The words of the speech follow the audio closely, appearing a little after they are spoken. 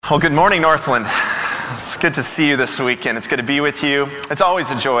Well, good morning, Northland. It's good to see you this weekend. It's good to be with you. It's always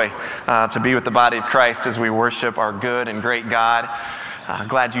a joy to be with the body of Christ as we worship our good and great God.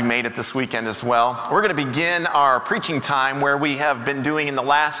 Glad you made it this weekend as well. We're going to begin our preaching time where we have been doing in the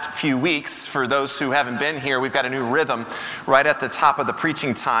last few weeks. For those who haven't been here, we've got a new rhythm right at the top of the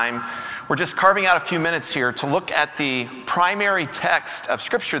preaching time. We're just carving out a few minutes here to look at the primary text of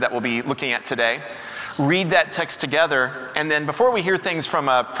Scripture that we'll be looking at today. Read that text together, and then before we hear things from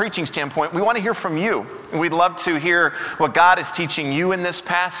a preaching standpoint, we want to hear from you. We'd love to hear what God is teaching you in this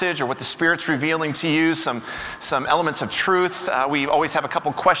passage or what the Spirit's revealing to you, some elements of truth. We always have a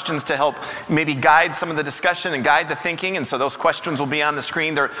couple questions to help maybe guide some of the discussion and guide the thinking, and so those questions will be on the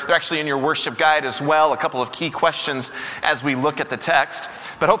screen. They're actually in your worship guide as well, a couple of key questions as we look at the text.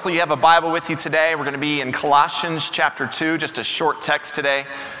 But hopefully you have a Bible with you today. We're going to be in Colossians chapter 2, just a short text today.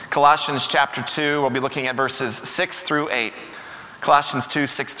 Colossians chapter 2, we'll be looking at verses 6 through 8. Colossians 2,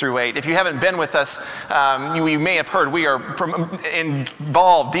 6 through 8. If you haven't been with us, you may have heard we are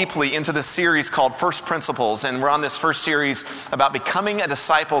involved deeply into this series called First Principles, and we're on this first series about becoming a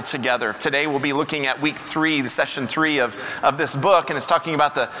disciple together. Today we'll be looking at week 3, the session 3 of this book, and it's talking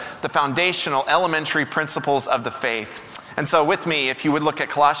about the foundational elementary principles of the faith. And so with me, if you would look at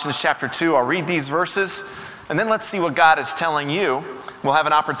Colossians chapter 2, I'll read these verses, and then let's see what God is telling you. We'll have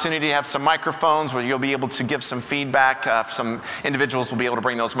an opportunity to have some microphones where you'll be able to give some feedback. Some individuals will be able to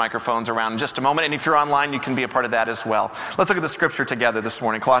bring those microphones around in just a moment. And if you're online, you can be a part of that as well. Let's look at the scripture together this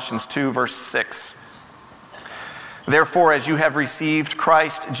morning. Colossians 2, verse 6. Therefore, as you have received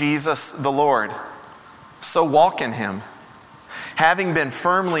Christ Jesus the Lord, so walk in him, having been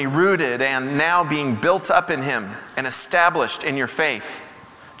firmly rooted and now being built up in him and established in your faith,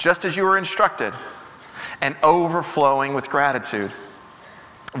 just as you were instructed, and overflowing with gratitude.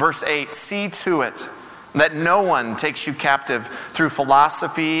 Verse 8, see to it that no one takes you captive through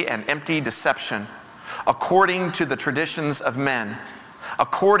philosophy and empty deception, according to the traditions of men,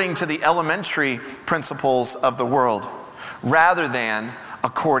 according to the elementary principles of the world, rather than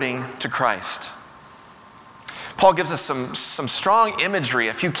according to Christ. Paul gives us some strong imagery,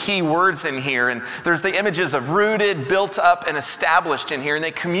 a few key words in here, and there's the images of rooted, built up, and established in here, and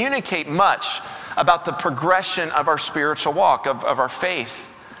they communicate much about the progression of our spiritual walk, of our faith.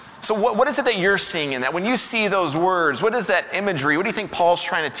 So what is it that you're seeing in that? When you see those words, what is that imagery? What do you think Paul's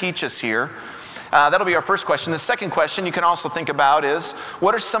trying to teach us here? That'll be our first question. The second question you can also think about is,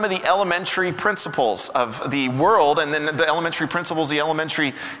 what are some of the elementary principles of the world, and then the elementary principles, the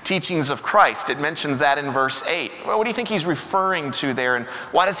elementary teachings of Christ? It mentions that in verse 8. Well, what do you think he's referring to there, and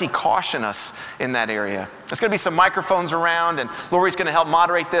why does he caution us in that area? There's going to be some microphones around, and Lori's going to help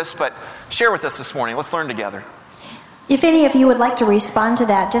moderate this, but share with us this morning. Let's learn together. If any of you would like to respond to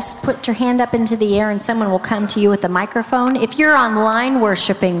that, just put your hand up into the air and someone will come to you with a microphone. If you're online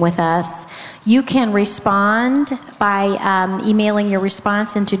worshiping with us, you can respond by emailing your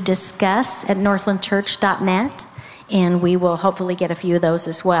response into discuss@northlandchurch.net, and we will hopefully get a few of those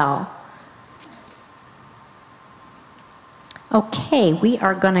as well. Okay, we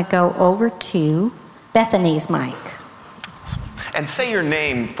are going to go over to Bethany's mic. And say your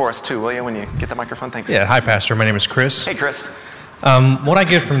name for us too, will you, when you get the microphone? Thanks. Yeah, hi, Pastor. My name is Chris. Hey, Chris. What I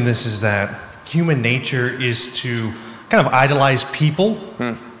get from this is that human nature is to kind of idolize people.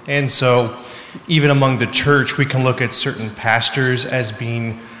 And so even among the church, we can look at certain pastors as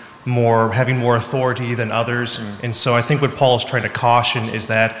being having more authority than others. And so I think what Paul is trying to caution is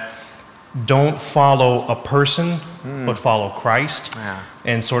that don't follow a person, but follow Christ. Yeah.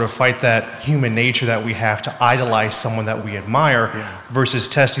 And sort of fight that human nature that we have to idolize someone that we admire versus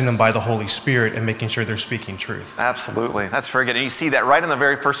testing them by the Holy Spirit and making sure they're speaking truth. Absolutely. That's very good. And you see that right in the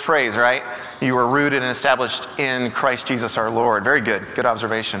very first phrase, right? You were rooted and established in Christ Jesus our Lord. Very good. Good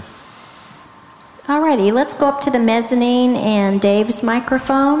observation. All righty. Let's go up to the mezzanine and Dave's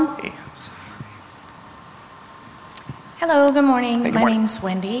microphone. Hello, good morning. Hey, good My morning. name's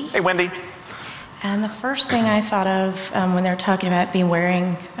Wendy. Hey, Wendy. And the first thing I thought of when they're talking about being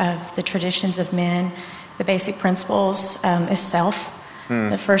wearing of the traditions of men, the basic principles, is self.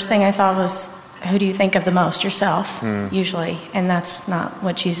 The first thing I thought was, who do you think of the most? Yourself, usually. And that's not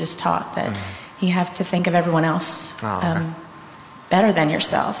what Jesus taught, that you have to think of everyone else better than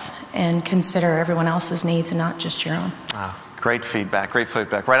yourself and consider everyone else's needs and not just your own. Great feedback, great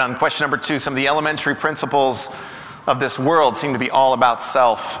feedback. Right on question number 2, some of the elementary principles of this world seem to be all about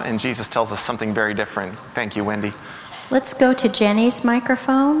self, and Jesus tells us something very different. Thank you, Wendy. Let's go to Jenny's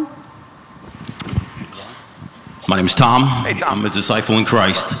microphone. My name's Tom. Hey, Tom. I'm a disciple in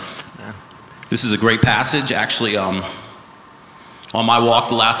Christ. This is a great passage. Actually, on my walk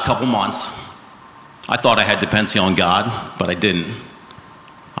the last couple months, I thought I had dependency on God, but I didn't.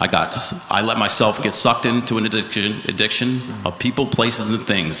 I let myself get sucked into an addiction of people, places, and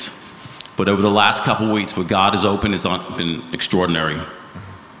things. But over the last couple of weeks, what God has opened has been extraordinary.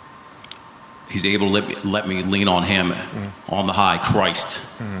 He's able to let me lean on Him, on the high,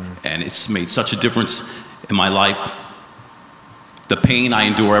 Christ. And it's made such a difference in my life. The pain I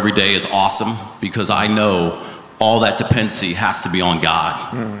endure every day is awesome because I know all that dependency has to be on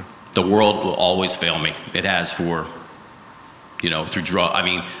God. The world will always fail me. It has for, through drug. I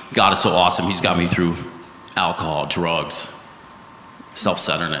mean, God is so awesome. He's got me through alcohol, drugs,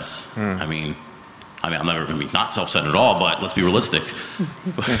 self-centeredness. I'm never going to be not self-centered at all, but let's be realistic.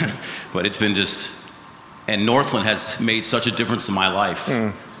 But it's been and Northland has made such a difference in my life.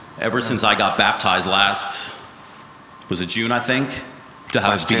 Ever since I got baptized was it June, I think, to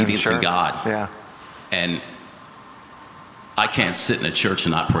have obedience in God. Yeah. And I can't sit in a church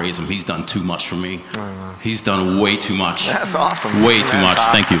and not praise Him. He's done too much for me. He's done way too much. That's awesome. Way too much.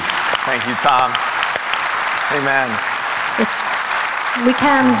 Tom. Thank you. Thank you, Tom. Amen. We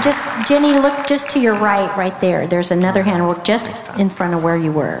can Jenny, look just to your right there. There's another hand. We're just in front of where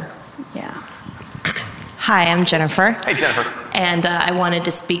you were. Yeah. Hi, I'm Jennifer. Hey, Jennifer. And I wanted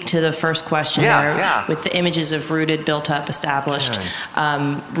to speak to the first question with the images of rooted, built up, established.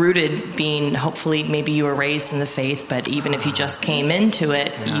 Rooted being hopefully maybe you were raised in the faith, but even if you just came into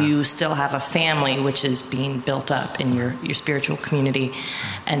it, you still have a family which is being built up in your spiritual community.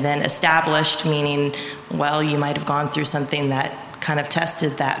 And then established meaning, well, you might have gone through something that kind of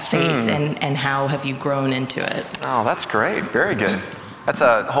tested that faith and how have you grown into it? Oh, that's great. Very good. That's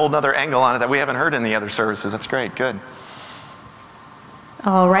a whole nother angle on it that we haven't heard in the other services. That's great. Good.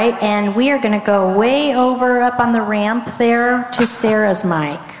 All right, and we are going to go way over up on the ramp there to Sarah's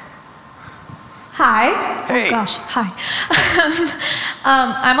mic. Hi. Hey. Oh gosh, hi.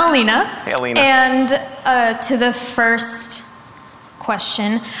 I'm Alina. Hey, Alina. And to the first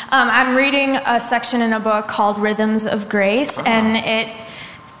question, I'm reading a section in a book called Rhythms of Grace, and it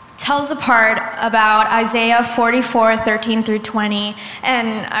tells a part about Isaiah 44, 13 through 20,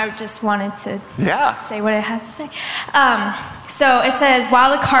 and I just wanted to say what it has to say. So it says,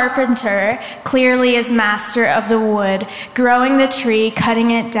 while the carpenter clearly is master of the wood, growing the tree,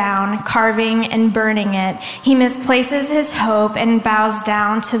 cutting it down, carving and burning it, he misplaces his hope and bows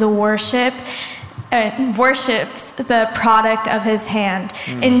down to the worships the product of his hand.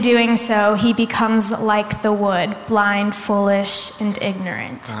 In doing so, he becomes like the wood, blind, foolish, and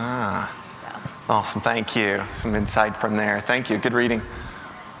ignorant. Awesome. Thank you. Some insight from there. Thank you. Good reading.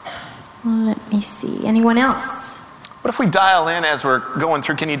 Let me see. Anyone else? What if we dial in as we're going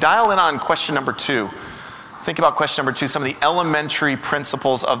through? Can you dial in on question number 2? Think about question number 2, some of the elementary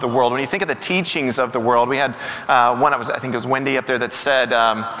principles of the world. When you think of the teachings of the world, we had one, I think it was Wendy up there that said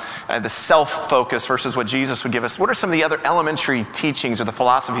the self-focus versus what Jesus would give us. What are some of the other elementary teachings or the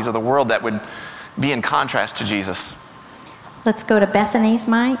philosophies of the world that would be in contrast to Jesus? Let's go to Bethany's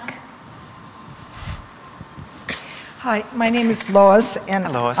mic. Hi, my name is Lois,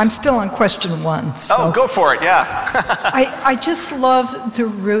 and Lois. I'm still on question 1. So go for it, yeah. I just love the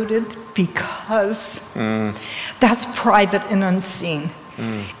rooted because that's private and unseen.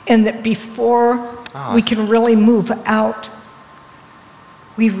 And that before we can really move out,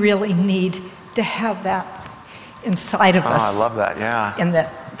 we really need to have that inside of us. I love that, yeah. And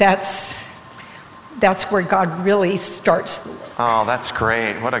that's where God really starts. Oh, that's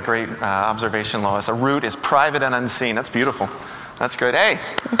great. What a great observation, Lois. A root is private and unseen. That's beautiful. That's great. Hey,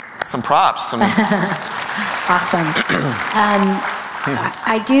 some props. Awesome.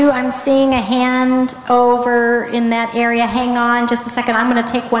 I'm seeing a hand over in that area. Hang on just a second. I'm going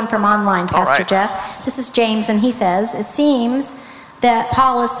to take one from online, Pastor Jeff. This is James, and he says, it seems that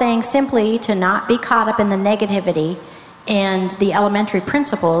Paul is saying simply to not be caught up in the negativity and the elementary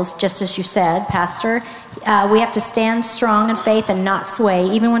principles, just as you said, Pastor. We have to stand strong in faith and not sway,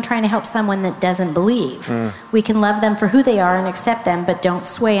 even when trying to help someone that doesn't believe. We can love them for who they are and accept them, but don't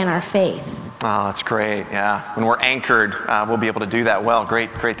sway in our faith. Oh, that's great, yeah. When we're anchored, we'll be able to do that well. Great.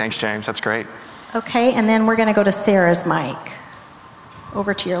 Thanks, James. That's great. Okay, and then we're going to go to Sarah's mic.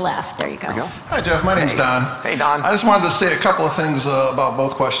 Over to your left. There you go. Hi, Jeff. My name's Don. Hey, Don. I just wanted to say a couple of things about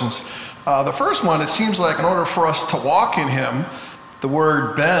both questions. The first one, it seems like in order for us to walk in Him, the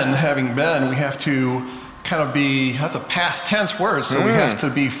word having been, we have to kind of be, that's a past tense word, so we have to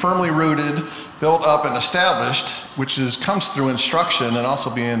be firmly rooted, built up, and established, which comes through instruction and also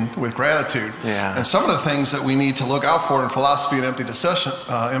being with gratitude. Yeah. And some of the things that we need to look out for in philosophy and empty deception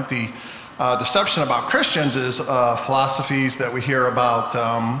about Christians is philosophies that we hear about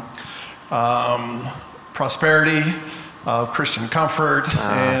prosperity, of Christian comfort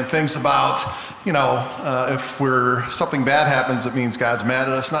and things about, if something bad happens, it means God's mad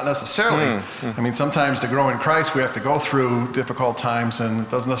at us. Not necessarily. I mean, sometimes to grow in Christ, we have to go through difficult times, and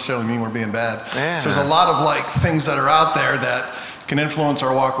it doesn't necessarily mean we're being bad. Yeah. So there's a lot of things that are out there that can influence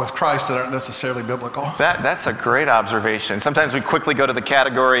our walk with Christ that aren't necessarily biblical. That's a great observation. Sometimes we quickly go to the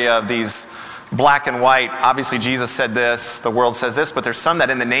category of these black and white. Obviously, Jesus said this, the world says this, but there's some that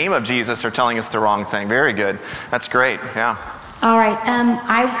in the name of Jesus are telling us the wrong thing. Very good. That's great. Yeah. All right.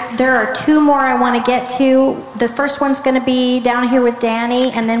 There are two more I want to get to. The first one's going to be down here with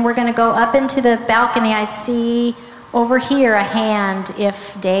Danny, and then we're going to go up into the balcony. I see over here a hand.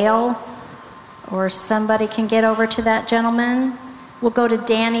 If Dale or somebody can get over to that gentleman. We'll go to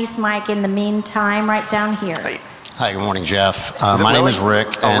Danny's mic in the meantime, right down here. Hi, good morning, Jeff. My name is Rick.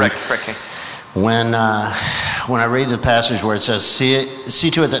 Rick. When I read the passage where it says, see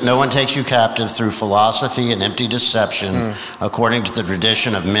to it that no one takes you captive through philosophy and empty deception, according to the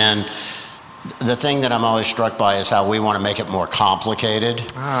tradition of men, the thing that I'm always struck by is how we want to make it more complicated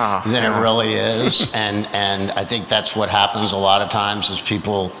than it really is. And I think that's what happens a lot of times is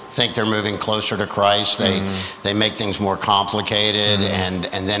people think they're moving closer to Christ. They make things more complicated and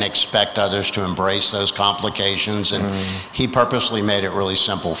then expect others to embrace those complications. And he purposely made it really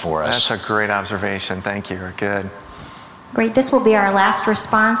simple for us. That's a great observation. Thank you. Good. Great. This will be our last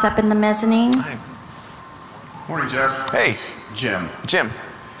response up in the mezzanine. Hi. Morning, Jeff. Hey. Jim.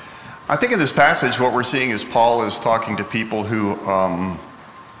 I think in this passage what we're seeing is Paul is talking to people who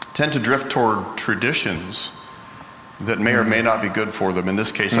tend to drift toward traditions that may or may not be good for them. In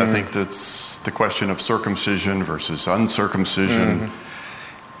this case, I think that's the question of circumcision versus uncircumcision.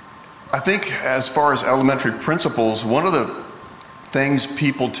 I think as far as elementary principles, one of the things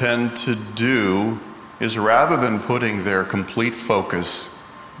people tend to do is rather than putting their complete focus,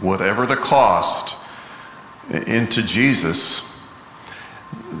 whatever the cost, into Jesus,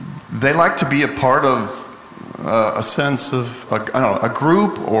 they like to be a part of a sense of, a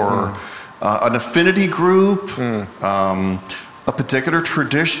group or an affinity group, a particular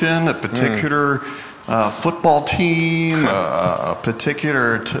tradition, a particular football team, a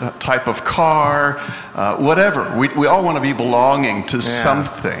particular type of car, whatever. We all want to be belonging to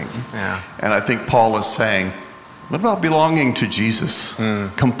something. Yeah. And I think Paul is saying, what about belonging to Jesus?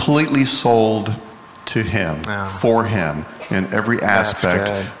 Completely sold to him, for him, in every aspect,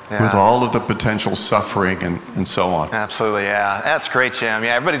 with all of the potential suffering and so on. Absolutely, yeah. That's great, Jim.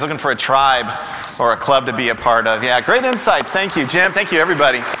 Yeah, everybody's looking for a tribe or a club to be a part of. Yeah, great insights. Thank you, Jim. Thank you,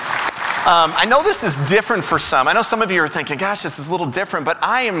 everybody. I know this is different for some. I know some of you are thinking, gosh, this is a little different, but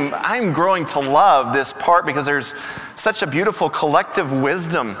I'm growing to love this part because there's such a beautiful collective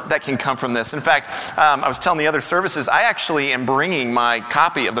wisdom that can come from this. In fact, I was telling the other services, I actually am bringing my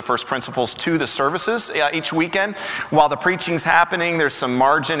copy of the First Principles to the services each weekend. While the preaching's happening, there's some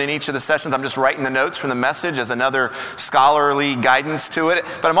margin in each of the sessions. I'm just writing the notes from the message as another scholarly guidance to it.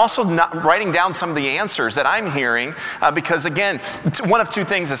 But I'm also writing down some of the answers that I'm hearing because, again, one of two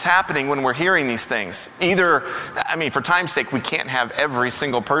things is happening when we're hearing these things. Either, for time's sake, we can't have every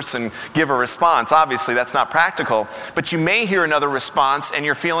single person give a response. Obviously, that's not practical. But you may hear another response and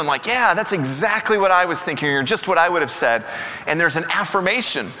you're feeling like, yeah, that's exactly what I was thinking, or just what I would have said. And there's an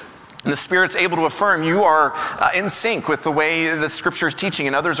affirmation. And the Spirit's able to affirm you are in sync with the way the Scripture is teaching,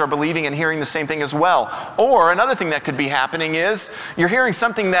 and others are believing and hearing the same thing as well. Or another thing that could be happening is you're hearing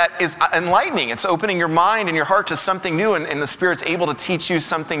something that is enlightening. It's opening your mind and your heart to something new, and the Spirit's able to teach you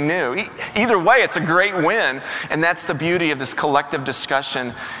something new. Either way, it's a great win, and that's the beauty of this collective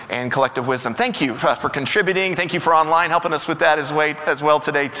discussion and collective wisdom. Thank you for contributing. Thank you for online helping us with that as well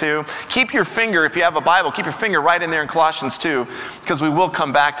today too. Keep your finger, if you have a Bible, keep your finger right in there in Colossians 2, because we will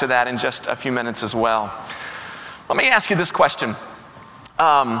come back to that in just a few minutes as well. Let me ask you this question.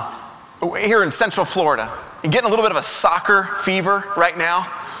 Here in Central Florida, you getting a little bit of a soccer fever right now?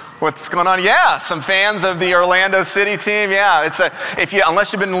 What's going on? Yeah, some fans of the Orlando City team. Yeah,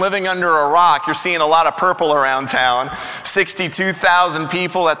 unless you've been living under a rock, you're seeing a lot of purple around town. 62,000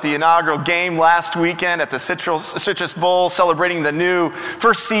 people at the inaugural game last weekend at the Citrus Bowl, celebrating the new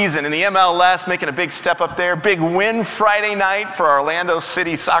first season in the MLS, making a big step up there. Big win Friday night for our Orlando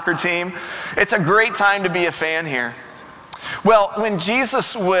City soccer team. It's a great time to be a fan here. Well, when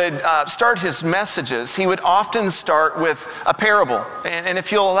Jesus would start his messages, he would often start with a parable. And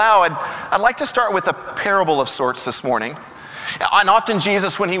if you'll allow, I'd like to start with a parable of sorts this morning. And often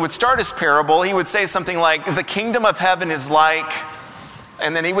Jesus, when he would start his parable, he would say something like, the kingdom of heaven is like,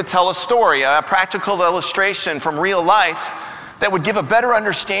 and then he would tell a story, a practical illustration from real life that would give a better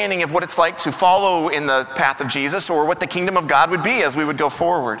understanding of what it's like to follow in the path of Jesus, or what the kingdom of God would be as we would go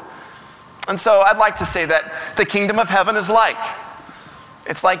forward. And so I'd like to say that the kingdom of heaven is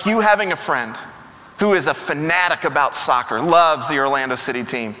it's like you having a friend who is a fanatic about soccer, loves the Orlando City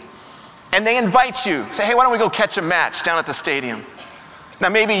team. And they invite you, say, hey, why don't we go catch a match down at the stadium? Now,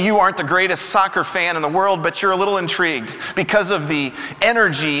 maybe you aren't the greatest soccer fan in the world, but you're a little intrigued because of the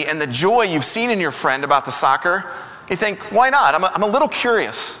energy and the joy you've seen in your friend about the soccer. You think, why not? I'm a little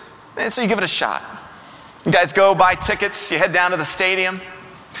curious. And so you give it a shot. You guys go buy tickets, you head down to the stadium,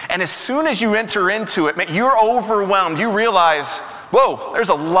 and as soon as you enter into it, you're overwhelmed. You realize, whoa, there's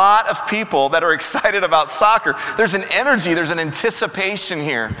a lot of people that are excited about soccer. There's an energy, there's an anticipation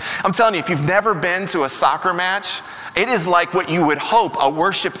here. I'm telling you, if you've never been to a soccer match, it is like what you would hope a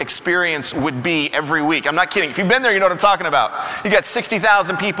worship experience would be every week. I'm not kidding. If you've been there, you know what I'm talking about. You got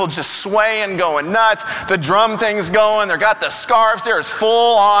 60,000 people just swaying, going nuts. The drum thing's going. They got the scarves. There is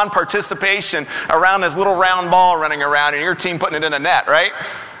full-on participation around this little round ball running around, and your team putting it in a net, right?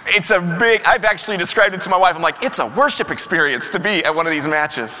 I've actually described it to my wife. I'm like, it's a worship experience to be at one of these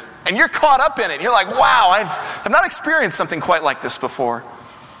matches. And you're caught up in it. You're like, wow, I've not experienced something quite like this before.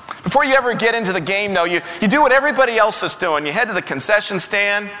 Before you ever get into the game, though, you do what everybody else is doing. You head to the concession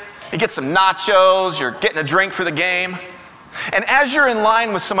stand, you get some nachos, you're getting a drink for the game. And as you're in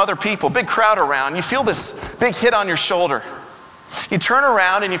line with some other people, big crowd around, you feel this big hit on your shoulder. You turn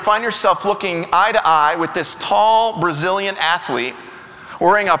around and you find yourself looking eye to eye with this tall Brazilian athlete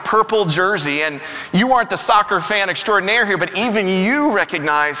wearing a purple jersey, and you aren't the soccer fan extraordinaire here, but even you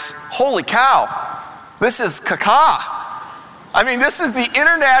recognize, holy cow, this is Kaká. I mean, this is the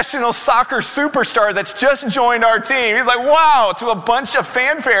international soccer superstar that's just joined our team. He's like, wow, to a bunch of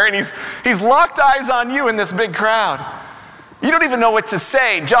fanfare, and he's locked eyes on you in this big crowd. You don't even know what to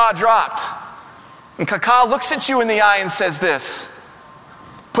say, jaw dropped. And Kaká looks at you in the eye and says this,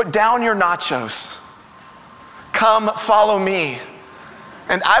 put down your nachos. Come follow me,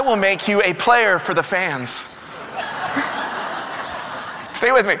 and I will make you a player for the fans.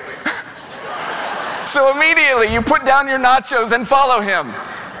 Stay with me. So immediately you put down your nachos and follow him.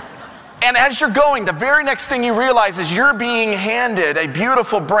 And as you're going, the very next thing you realize is you're being handed a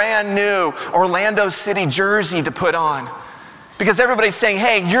beautiful brand new Orlando City jersey to put on. Because everybody's saying,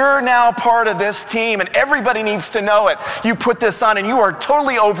 hey, you're now part of this team and everybody needs to know it. You put this on and you are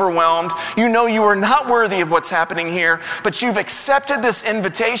totally overwhelmed. You know you are not worthy of what's happening here, but you've accepted this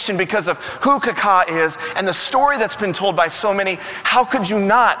invitation because of who Kaká is and the story that's been told by so many. How could you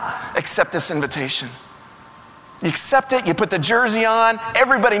not accept this invitation? You accept it, you put the jersey on,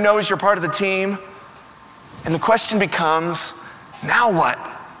 everybody knows you're part of the team, and the question becomes, now what?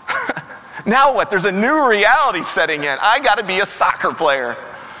 Now what? There's a new reality setting in. I got to be a soccer player.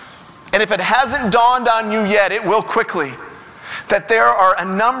 And if it hasn't dawned on you yet, it will quickly. That there are a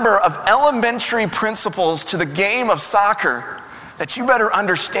number of elementary principles to the game of soccer that you better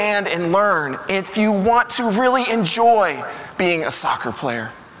understand and learn if you want to really enjoy being a soccer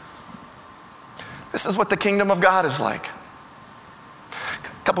player. This is what the kingdom of God is like.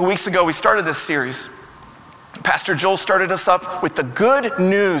 A couple weeks ago, we started this series. Pastor Joel started us up with the good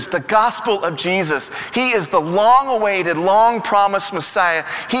news, the gospel of Jesus. He is the long-awaited, long-promised Messiah.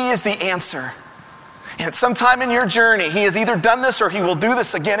 He is the answer. And at some time in your journey, he has either done this or he will do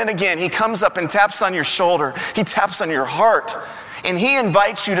this again and again. He comes up and taps on your shoulder. He taps on your heart. And he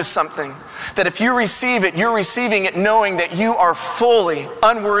invites you to something that if you receive it, you're receiving it knowing that you are fully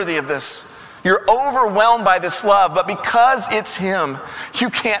unworthy of this. You're overwhelmed by this love, but because it's him, you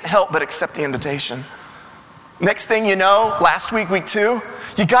can't help but accept the invitation. Next thing you know, last week, week 2,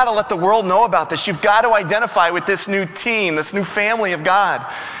 you got to let the world know about this. You've got to identify with this new team, this new family of God.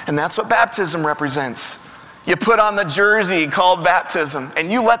 And that's what baptism represents. You put on the jersey called baptism,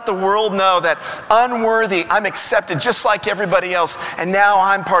 and you let the world know that unworthy, I'm accepted just like everybody else, and now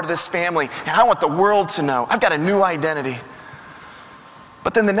I'm part of this family, and I want the world to know I've got a new identity.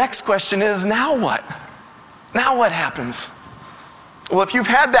 But then the next question is, now what? Now what happens? Well, if you've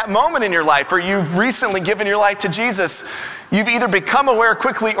had that moment in your life or you've recently given your life to Jesus, you've either become aware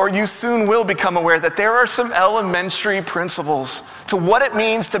quickly or you soon will become aware that there are some elementary principles to what it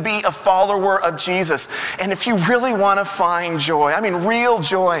means to be a follower of Jesus. And if you really want to find joy, I mean real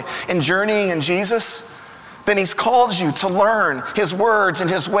joy in journeying in Jesus, then he's called you to learn his words and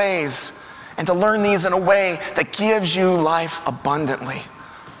his ways and to learn these in a way that gives you life abundantly.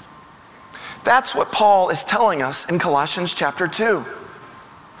 That's what Paul is telling us in Colossians chapter 2.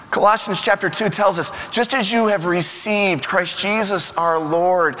 Colossians chapter 2 tells us, just as you have received Christ Jesus our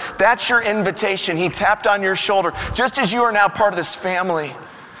Lord, that's your invitation. He tapped on your shoulder. Just as you are now part of this family,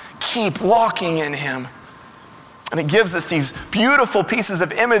 keep walking in him. And it gives us these beautiful pieces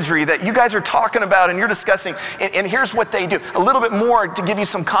of imagery that you guys are talking about and you're discussing. And here's what they do. A little bit more to give you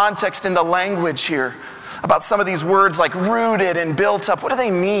some context in the language here about some of these words like rooted and built up. What do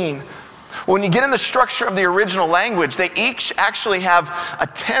they mean? Well, when you get in the structure of the original language, they each actually have a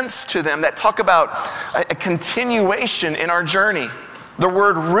tense to them that talk about a continuation in our journey. The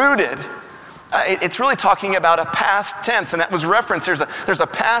word rooted, it's really talking about a past tense, and that was referenced. There's a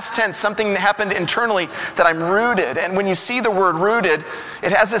past tense, something that happened internally that I'm rooted. And when you see the word rooted,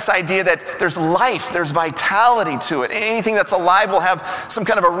 it has this idea that there's life, there's vitality to it. Anything that's alive will have some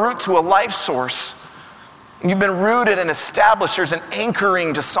kind of a root to a life source. You've been rooted and established. There's an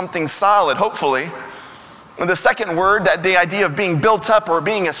anchoring to something solid, hopefully. And the second word, that the idea of being built up or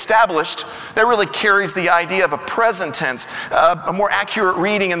being established, that really carries the idea of a present tense. A more accurate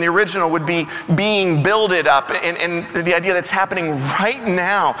reading in the original would be being builded up, and the idea that's happening right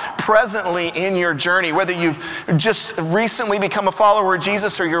now, presently in your journey. Whether you've just recently become a follower of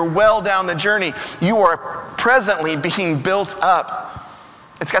Jesus or you're well down the journey, you are presently being built up.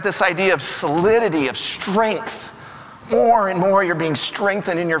 It's got this idea of solidity, of strength. More and more you're being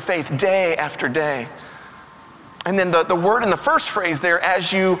strengthened in your faith day after day. And then the word in the first phrase there,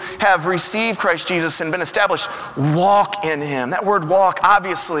 as you have received Christ Jesus and been established, walk in him. That word walk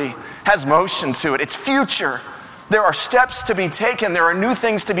obviously has motion to it. It's future. There are steps to be taken. There are new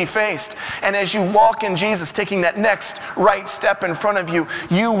things to be faced. And as you walk in Jesus, taking that next right step in front of you,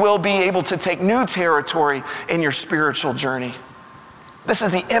 you will be able to take new territory in your spiritual journey. This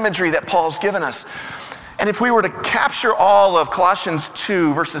is the imagery that Paul's given us. And if we were to capture all of Colossians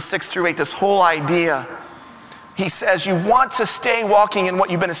 2, verses 6 through 8, this whole idea, he says you want to stay walking in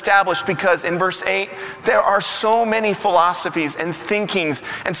what you've been established because in verse 8, there are so many philosophies and thinkings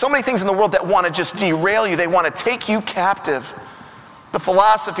and so many things in the world that want to just derail you. They want to take you captive. The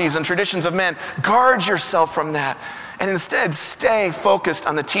philosophies and traditions of men, guard yourself from that and instead stay focused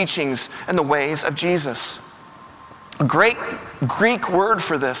on the teachings and the ways of Jesus. A great Greek word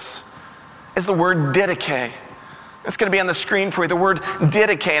for this is the word didache. It's going to be on the screen for you, the word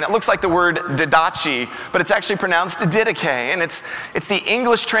didache, and it looks like the word didache, but it's actually pronounced didache, and it's the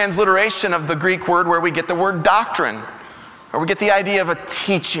English transliteration of the Greek word where we get the word doctrine, or we get the idea of a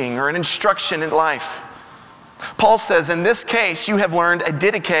teaching or an instruction in life. Paul says, in this case, you have learned a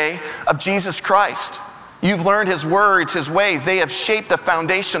didache of Jesus Christ. You've learned his words, his ways. They have shaped the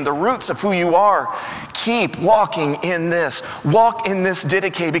foundation, the roots of who you are. Keep walking in this. Walk in this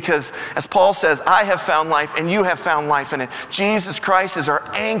didache because, as Paul says, I have found life and you have found life in it. Jesus Christ is our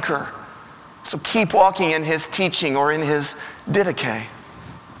anchor. So keep walking in his teaching or in his didache.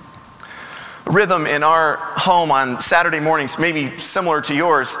 Rhythm in our home on Saturday mornings, maybe similar to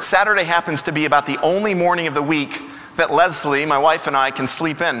yours. Saturday happens to be about the only morning of the week that Leslie, my wife, and I can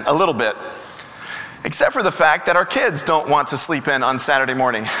sleep in a little bit. Except for the fact that our kids don't want to sleep in on Saturday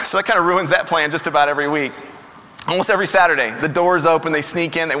morning. So that kind of ruins that plan just about every week. Almost every Saturday, the doors open, they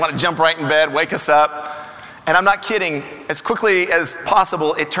sneak in, they want to jump right in bed, wake us up. And I'm not kidding, as quickly as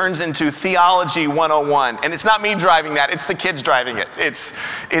possible, it turns into Theology 101. And it's not me driving that, it's the kids driving it. It's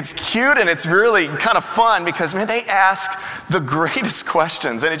cute and it's really kind of fun because, man, they ask the greatest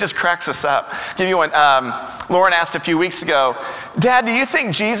questions and it just cracks us up. I'll give you one. Lauren asked a few weeks ago, Dad, do you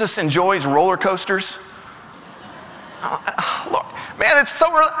think Jesus enjoys roller coasters? Man, it's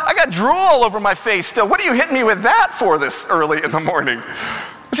so early. I got drool all over my face still. What are you hitting me with that for this early in the morning?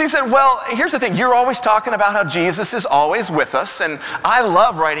 She said, well, here's the thing. You're always talking about how Jesus is always with us, and I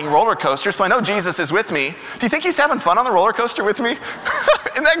love riding roller coasters, so I know Jesus is with me. Do you think he's having fun on the roller coaster with me?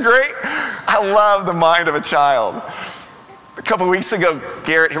 Isn't that great? I love the mind of a child. A couple of weeks ago,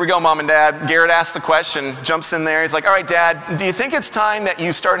 Garrett, here we go, Mom and Dad. Garrett asked the question, jumps in there. He's like, all right, Dad, do you think it's time that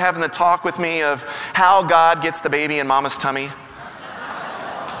you start having the talk with me of how God gets the baby in Mama's tummy?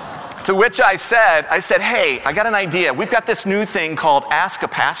 To which I said, hey, I got an idea. We've got this new thing called Ask a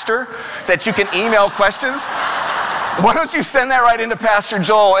Pastor that you can email questions. Why don't you send that right into Pastor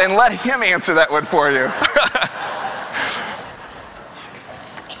Joel and let him answer that one for you?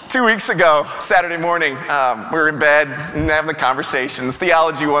 2 weeks ago, Saturday morning, we were in bed and having the conversations.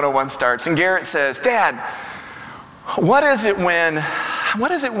 Theology 101 starts, and Garrett says, Dad, what is it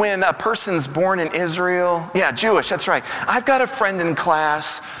when a person's born in Israel? Yeah, Jewish, that's right. I've got a friend in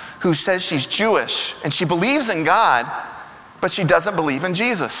class who says she's Jewish and she believes in God, but she doesn't believe in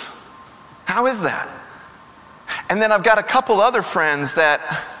Jesus. How is that? And then I've got a couple other friends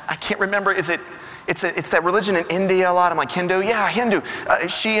that I can't remember, it's that religion in India a lot. I'm like, Hindu? Yeah, Hindu.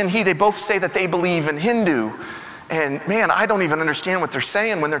 She and he, they both say that they believe in Hindu. And man, I don't even understand what they're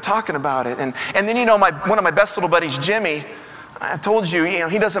saying when they're talking about it. And then, one of my best little buddies, Jimmy, I told you,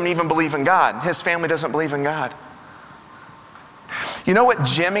 he doesn't even believe in God. His family doesn't believe in God. You know what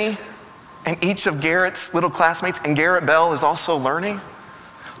Jimmy and each of Garrett's little classmates and Garrett Bell is also learning?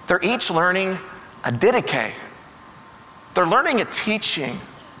 They're each learning a didache. They're learning a teaching.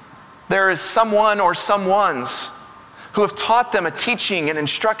 There is someone or someones who have taught them a teaching, an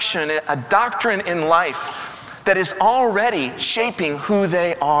instruction, a doctrine in life that is already shaping who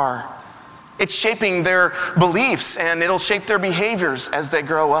they are. It's shaping their beliefs, and it'll shape their behaviors as they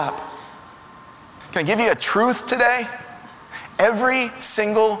grow up. Can I give you a truth today? Every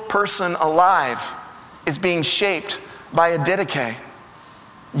single person alive is being shaped by a didache.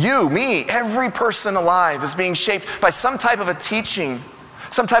 You, me, every person alive is being shaped by some type of a teaching,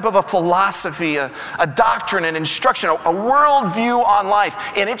 some type of a philosophy, a doctrine, an instruction, a worldview on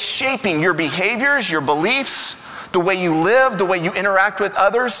life. And it's shaping your behaviors, your beliefs, the way you live, the way you interact with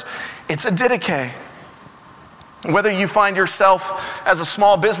others. It's a didache. Whether you find yourself as a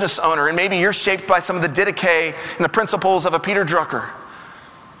small business owner and maybe you're shaped by some of the didache and the principles of a Peter Drucker.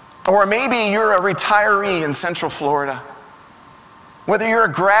 Or maybe you're a retiree in Central Florida. Whether you're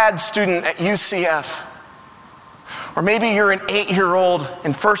a grad student at UCF. Or maybe you're an 8-year-old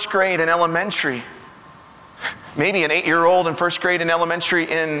in first grade in elementary. Maybe an 8-year-old in first grade in elementary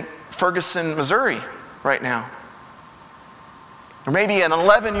in Ferguson, Missouri right now. Or maybe an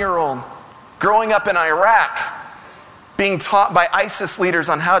 11-year-old growing up in Iraq, being taught by ISIS leaders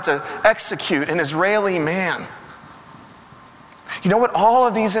on how to execute an Israeli man. You know what? All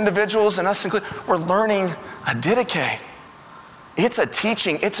of these individuals, and us included, we're learning a didache. It's a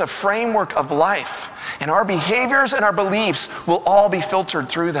teaching. It's a framework of life. And our behaviors and our beliefs will all be filtered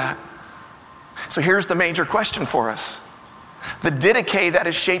through that. So here's the major question for us. The didache that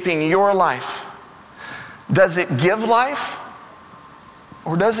is shaping your life, does it give life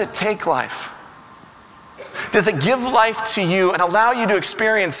or does it take life? Does it give life to you and allow you to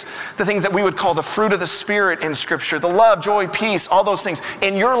experience the things that we would call the fruit of the Spirit in Scripture, the love, joy, peace, all those things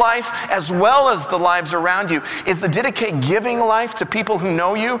in your life as well as the lives around you? Is the didache giving life to people who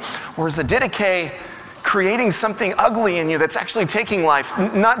know you, or is the didache creating something ugly in you that's actually taking life,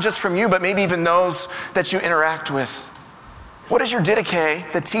 not just from you, but maybe even those that you interact with? What is your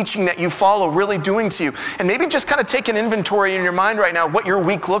didache, the teaching that you follow, really doing to you? And maybe just kind of take an inventory in your mind right now what your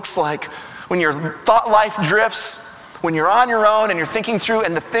week looks like. When your thought life drifts, when you're on your own and you're thinking through,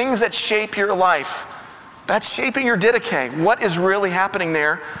 and the things that shape your life, that's shaping your didache. What is really happening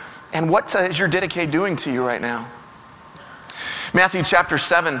there, and what is your didache doing to you right now? Matthew chapter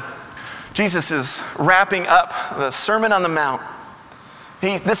 7, Jesus is wrapping up the Sermon on the Mount.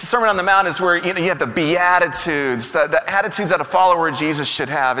 This Sermon on the Mount is where you have the Beatitudes, the attitudes that a follower of Jesus should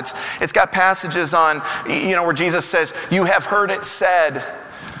have. It's got passages on where Jesus says, "You have heard it said,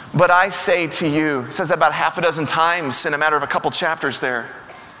 but I say to you." He says that about half a dozen times in a matter of a couple chapters there.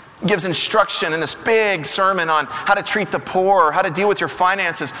 He gives instruction in this big sermon on how to treat the poor, how to deal with your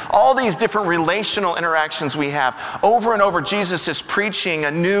finances, all these different relational interactions we have. Over and over, Jesus is preaching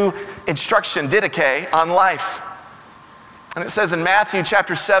a new instruction, didache, on life. And it says in Matthew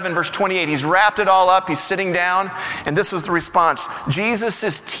chapter 7, verse 28, he's wrapped it all up, he's sitting down, and this was the response. Jesus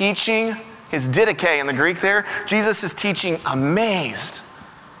is teaching, his didache in the Greek there, Jesus is teaching amazed.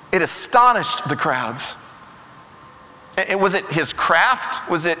 It astonished the crowds. Was it his craft?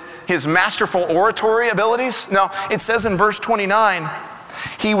 Was it his masterful oratory abilities? No, it says in verse 29,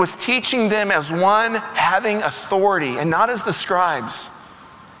 he was teaching them as one having authority and not as the scribes.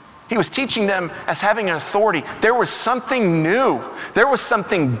 He was teaching them as having an authority. There was something new. There was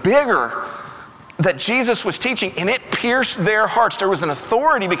something bigger that Jesus was teaching, and it pierced their hearts. There was an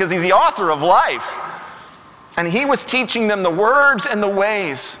authority because he's the author of life. And he was teaching them the words and the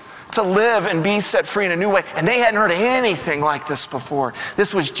ways to live and be set free in a new way. And they hadn't heard anything like this before.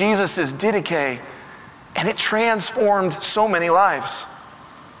 This was Jesus' didache, and it transformed so many lives.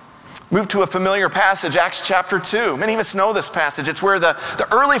 Move to a familiar passage, Acts chapter 2. Many of us know this passage. It's where the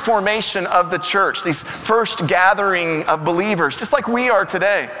early formation of the church, these first gathering of believers, just like we are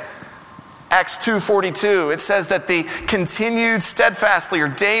today. Acts 2:42, it says that they continued steadfastly or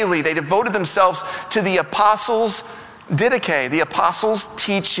daily. They devoted themselves to the apostles' didache, the apostles'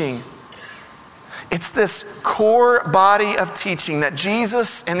 teaching. It's this core body of teaching that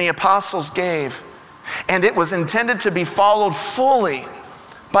Jesus and the apostles gave, and it was intended to be followed fully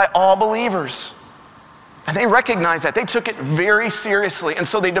by all believers. And they recognized that. They took it very seriously. And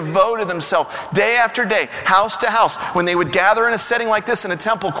so they devoted themselves day after day, house to house. When they would gather in a setting like this in a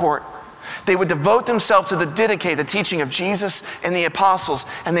temple court, they would devote themselves to the didache, the teaching of Jesus and the apostles,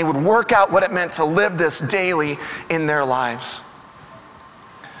 and they would work out what it meant to live this daily in their lives.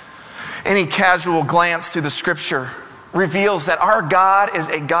 Any casual glance through the scripture reveals that our God is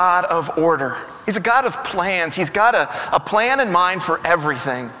a God of order. He's a God of plans. He's got a plan in mind for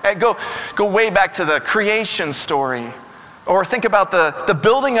everything. Go way back to the creation story. Or think about the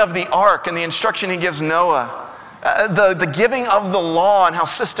building of the ark and the instruction he gives Noah. The giving of the law and how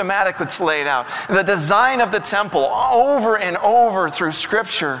systematic it's laid out. The design of the temple over and over through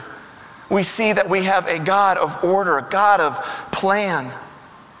Scripture. We see that we have a God of order, a God of plan.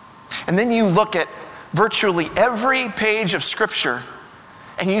 And then you look at virtually every page of Scripture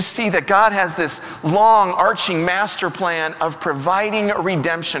and you see that God has this long, arching master plan of providing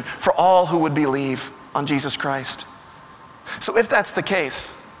redemption for all who would believe on Jesus Christ. So if that's the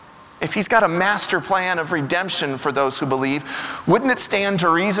case, if he's got a master plan of redemption for those who believe, wouldn't it stand to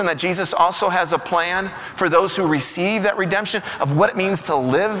reason that Jesus also has a plan for those who receive that redemption of what it means to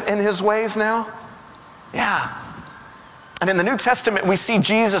live in his ways now? Yeah. And in the New Testament, we see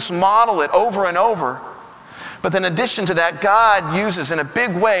Jesus model it over and over. But in addition to that, God uses in a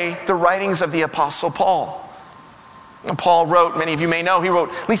big way the writings of the Apostle Paul. Paul wrote, many of you may know, he wrote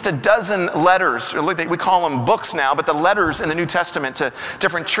at least a dozen letters. We call them books now, but the letters in the New Testament to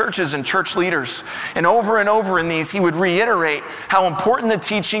different churches and church leaders. And over in these, he would reiterate how important the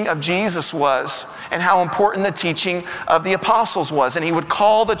teaching of Jesus was and how important the teaching of the apostles was. And he would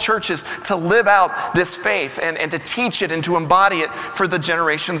call the churches to live out this faith and to teach it and to embody it for the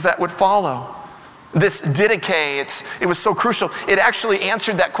generations that would follow. This didache, it was so crucial. It actually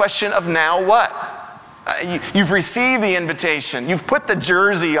answered that question of now what? You've received the invitation. You've put the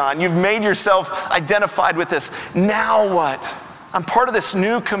jersey on. You've made yourself identified with this. Now what? I'm part of this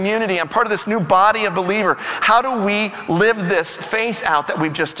new community. I'm part of this new body of believer. How do we live this faith out that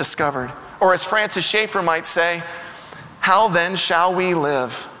we've just discovered? Or as Francis Schaeffer might say, how then shall we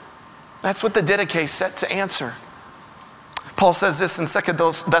live? That's what the didache is set to answer. Paul says this in 2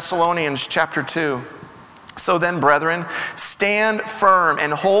 Thessalonians chapter 2. So then, brethren, stand firm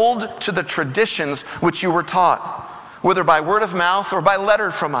and hold to the traditions which you were taught, whether by word of mouth or by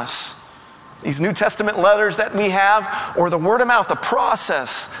letter from us. These New Testament letters that we have, or the word of mouth, the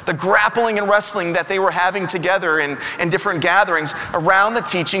process, the grappling and wrestling that they were having together in different gatherings around the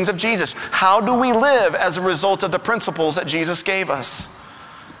teachings of Jesus. How do we live as a result of the principles that Jesus gave us?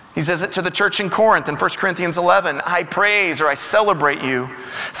 He says it to the church in Corinth in 1 Corinthians 11, I praise or I celebrate you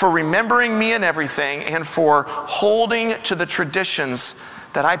for remembering me in everything and for holding to the traditions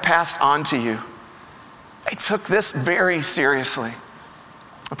that I passed on to you. They took this very seriously.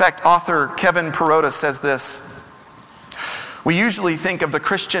 In fact, author Kevin Perota says this, we usually think of the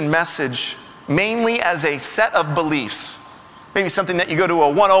Christian message mainly as a set of beliefs. Maybe something that you go to a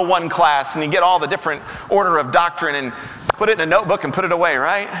 101 class and you get all the different order of doctrine and put it in a notebook and put it away,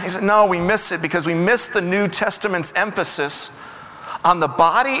 right? He said, no, we miss it because we miss the New Testament's emphasis on the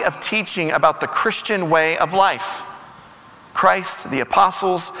body of teaching about the Christian way of life. Christ, the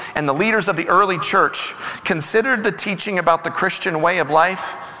apostles, and the leaders of the early church considered the teaching about the Christian way of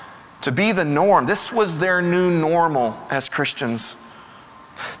life to be the norm. This was their new normal as Christians.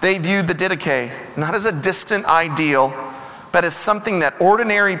 They viewed the didache not as a distant ideal, but as something that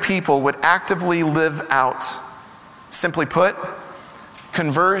ordinary people would actively live out. Simply put,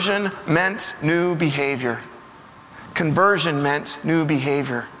 conversion meant new behavior. Conversion meant new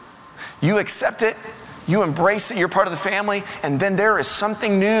behavior. You accept it, you embrace it, you're part of the family, and then there is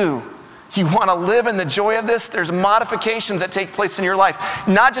something new. You want to live in the joy of this? There's modifications that take place in your life.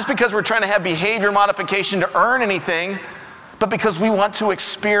 Not just because we're trying to have behavior modification to earn anything, but because we want to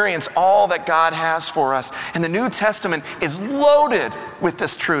experience all that God has for us. And the New Testament is loaded with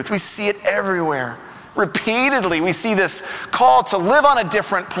this truth. We see it everywhere. Repeatedly, we see this call to live on a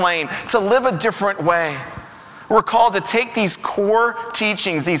different plane, to live a different way. We're called to take these core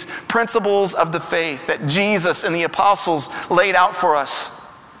teachings, these principles of the faith that Jesus and the apostles laid out for us.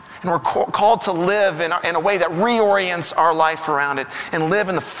 And we're called to live in a way that reorients our life around it and live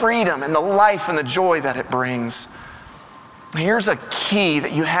in the freedom and the life and the joy that it brings. Here's a key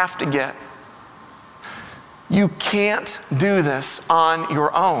that you have to get. You can't do this on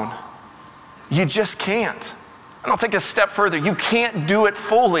your own. You just can't. And I'll take a step further. You can't do it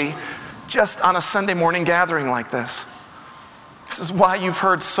fully just on a Sunday morning gathering like this. This is why you've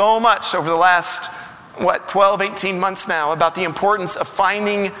heard so much over the last, 12, 18 months now about the importance of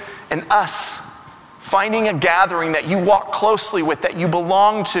finding an us. Finding a gathering that you walk closely with, that you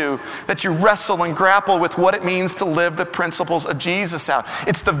belong to, that you wrestle and grapple with what it means to live the principles of Jesus out.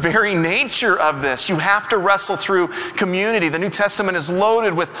 It's the very nature of this. You have to wrestle through community. The New Testament is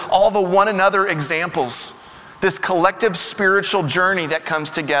loaded with all the one another examples. This collective spiritual journey that comes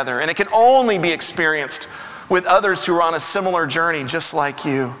together. And it can only be experienced with others who are on a similar journey just like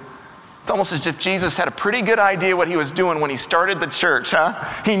you. It's almost as if Jesus had a pretty good idea what he was doing when he started the church, huh?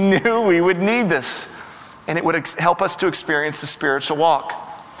 He knew we would need this. And it would help us to experience the spiritual walk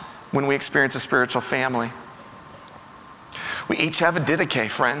when we experience a spiritual family. We each have a didache,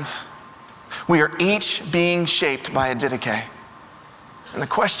 friends. We are each being shaped by a didache. And the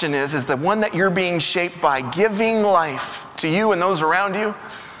question is the one that you're being shaped by giving life to you and those around you?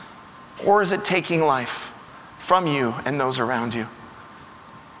 Or is it taking life from you and those around you?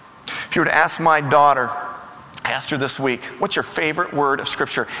 If you were to ask my daughter, I asked her this week, what's your favorite word of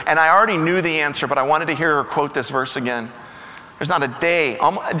Scripture? And I already knew the answer, but I wanted to hear her quote this verse again. There's not a day,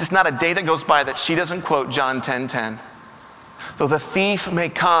 just not a day that goes by that she doesn't quote John 10:10. Though the thief may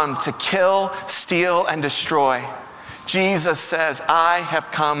come to kill, steal, and destroy, Jesus says, I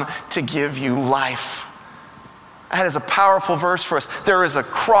have come to give you life. That is a powerful verse for us. There is a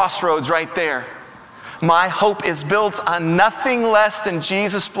crossroads right there. My hope is built on nothing less than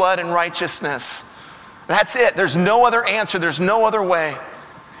Jesus' blood and righteousness. That's it. There's no other answer. There's no other way.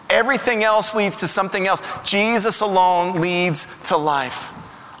 Everything else leads to something else. Jesus alone leads to life.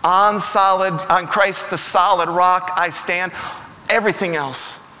 On Christ, the solid rock, I stand. Everything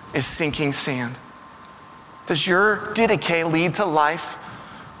else is sinking sand. Does your didache lead to life,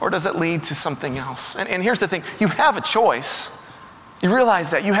 or does it lead to something else? And here's the thing. You have a choice. You realize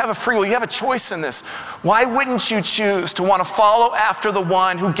that. You have a free will. You have a choice in this. Why wouldn't you choose to want to follow after the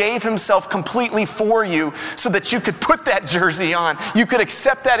one who gave himself completely for you so that you could put that jersey on? You could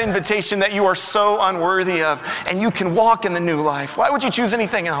accept that invitation that you are so unworthy of, and you can walk in the new life. Why would you choose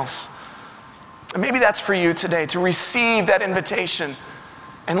anything else? And maybe that's for you today, to receive that invitation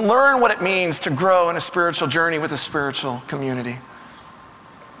and learn what it means to grow in a spiritual journey with a spiritual community.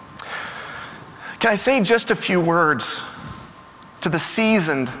 Can I say just a few words to the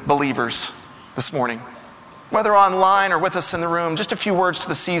seasoned believers this morning? Whether online or with us in the room, just a few words to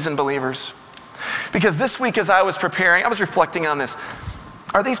the seasoned believers. Because this week as I was preparing, I was reflecting on this.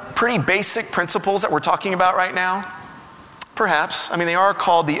 Are these pretty basic principles that we're talking about right now? Perhaps. I mean, they are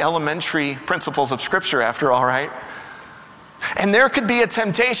called the elementary principles of Scripture after all, right? And there could be a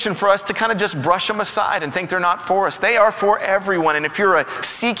temptation for us to kind of just brush them aside and think they're not for us. They are for everyone. And if you're a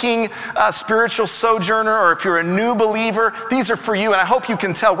seeking spiritual sojourner, or if you're a new believer, these are for you. And I hope you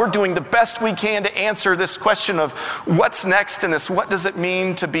can tell we're doing the best we can to answer this question of what's next in this. What does it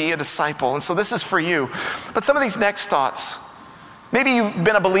mean to be a disciple? And so this is for you. But some of these next thoughts, maybe you've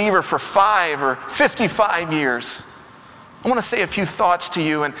been a believer for 5 or 55 years. I want to say a few thoughts to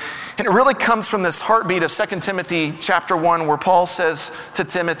you, and it really comes from this heartbeat of 2 Timothy chapter 1, where Paul says to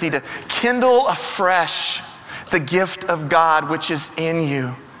Timothy to kindle afresh the gift of God which is in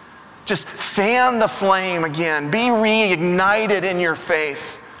you. Just fan the flame again. Be reignited in your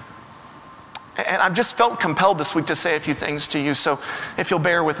faith. And I've just felt compelled this week to say a few things to you, so if you'll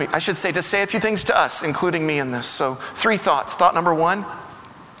bear with me. I should say to say a few things to us, including me in this. So 3 thoughts. Thought number 1,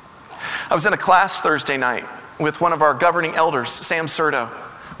 I was in a class Thursday night with one of our governing elders, Sam Serto.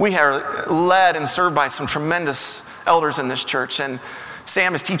 We are led and served by some tremendous elders in this church, and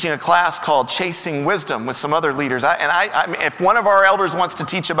Sam is teaching a class called Chasing Wisdom with some other leaders. If one of our elders wants to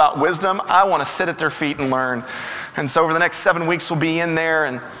teach about wisdom, I want to sit at their feet and learn. And so over the next 7 weeks, we'll be in there,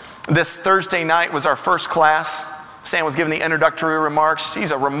 and this Thursday night was our first class. Sam was giving the introductory remarks.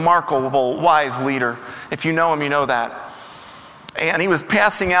 He's a remarkable, wise leader. If you know him, you know that. And he was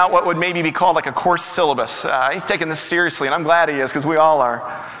passing out what would maybe be called like a course syllabus. He's taking this seriously, and I'm glad he is, because we all are.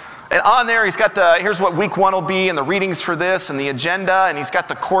 And on there, he's got here's what week 1 will be, and the readings for this, and the agenda, and he's got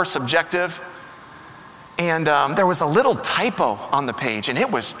the course objective. And there was a little typo on the page, and it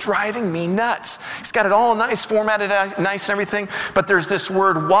was driving me nuts. He's got it all nice, formatted nice and everything, but there's this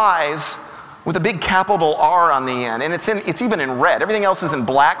word wise with a big capital R on the end, and it's even in red. Everything else is in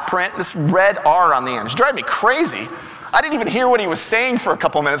black print. This red R on the end. It's driving me crazy. I didn't even hear what he was saying for a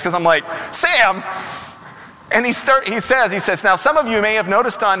couple minutes because I'm like, Sam! And he says, now some of you may have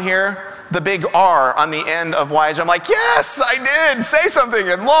noticed on here the big R on the end of wise. I'm like, yes, I did say something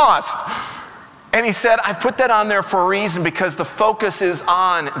and lost. And he said, I put that on there for a reason because the focus is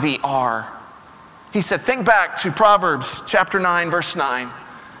on the R. He said, think back to Proverbs chapter 9, verse 9,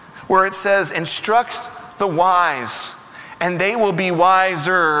 where it says, instruct the wise, and they will be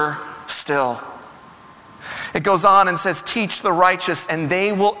wiser still. It goes on and says, teach the righteous, and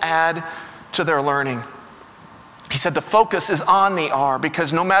they will add to their learning. He said the focus is on the R,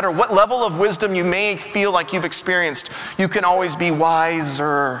 because no matter what level of wisdom you may feel like you've experienced, you can always be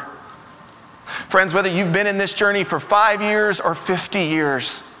wiser. Friends, whether you've been in this journey for 5 years or 50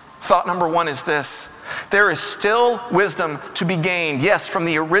 years, thought number 1 is this. There is still wisdom to be gained, yes, from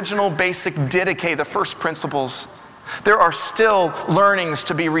the original basic didache, the first principles. There are still learnings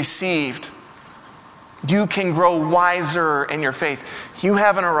to be received. You can grow wiser in your faith. You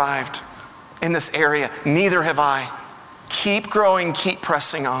haven't arrived in this area. Neither have I. Keep growing, keep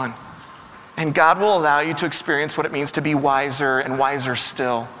pressing on. And God will allow you to experience what it means to be wiser and wiser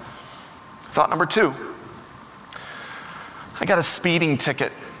still. Thought number 2. I got a speeding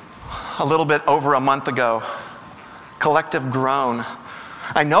ticket a little bit over a month ago. Collective groan.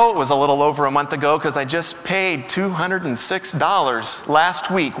 I know it was a little over a month ago because I just paid $206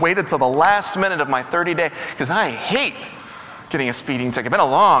 last week. Waited till the last minute of my 30-day because I hate getting a speeding ticket. It's been a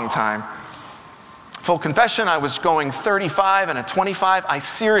long time. Full confession, I was going 35 and a 25. I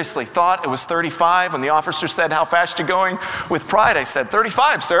seriously thought it was 35 when the officer said, "How fast you going?" With pride, I said,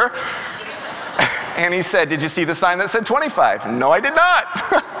 "35, sir." And he said, "Did you see the sign that said 25? No, I did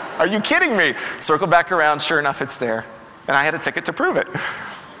not. Are you kidding me? Circle back around, sure enough, it's there. And I had a ticket to prove it.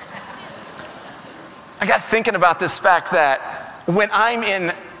 I got thinking about this fact that when I'm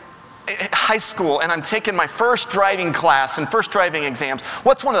in high school and I'm taking my first driving class and first driving exams,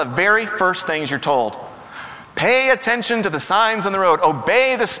 what's one of the very first things you're told? Pay attention to the signs on the road,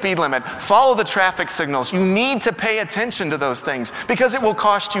 obey the speed limit, follow the traffic signals. You need to pay attention to those things because it will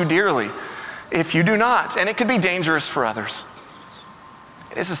cost you dearly if you do not, and it could be dangerous for others.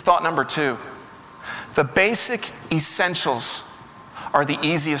 This is thought number 2. The basic essentials are the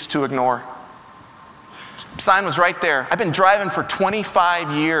easiest to ignore. Sign was right there. I've been driving for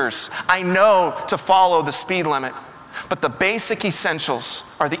 25 years. I know to follow the speed limit, but the basic essentials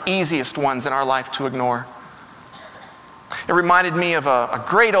are the easiest ones in our life to ignore. It reminded me of a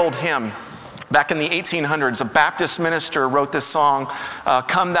great old hymn. Back in the 1800s, a Baptist minister wrote this song,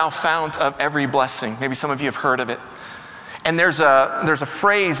 "Come Thou Fount of Every Blessing." Maybe some of you have heard of it. And there's a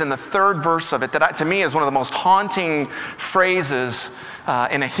phrase in the 3rd verse of it that to me is one of the most haunting phrases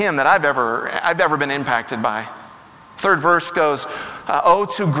in a hymn that I've ever been impacted by. 3rd verse goes, "Oh,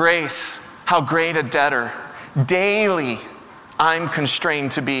 to grace, how great a debtor, daily I'm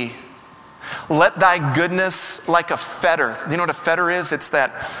constrained to be. Let thy goodness like a fetter." Do you know what a fetter is? It's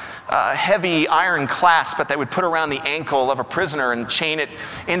that heavy iron clasp that they would put around the ankle of a prisoner and chain it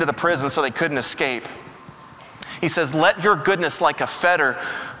into the prison so they couldn't escape. He says, "Let your goodness like a fetter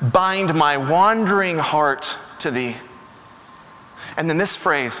bind my wandering heart to thee." And then this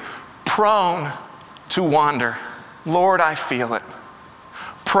phrase, "prone to wander." Lord, I feel it.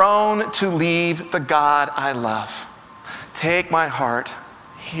 Prone to leave the God I love. Take my heart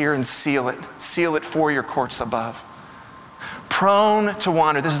here and seal it for your courts above. Prone to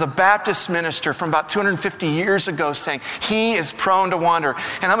wander. This is a Baptist minister from about 250 years ago saying he is prone to wander.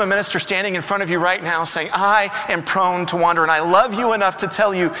 And I'm a minister standing in front of you right now saying I am prone to wander. And I love you enough to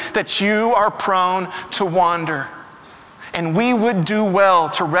tell you that you are prone to wander. And we would do well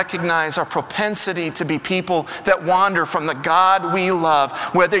to recognize our propensity to be people that wander from the God we love,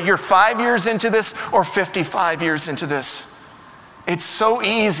 whether you're 5 years into this or 55 years into this. It's so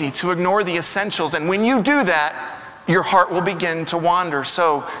easy to ignore the essentials. And when you do that, your heart will begin to wander.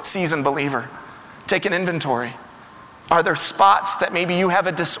 So, seasoned believer, take an inventory. Are there spots that maybe you have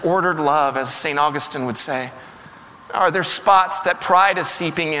a disordered love, as St. Augustine would say? Are there spots that pride is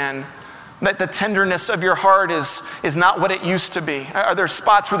seeping in, that the tenderness of your heart is not what it used to be? Are there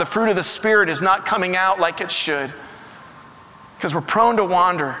spots where the fruit of the Spirit is not coming out like it should? Because we're prone to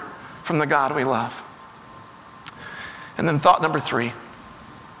wander from the God we love. And then thought number 3.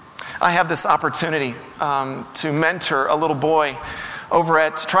 I have this opportunity to mentor a little boy over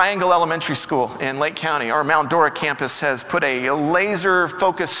at Triangle Elementary School in Lake County. Our Mount Dora campus has put a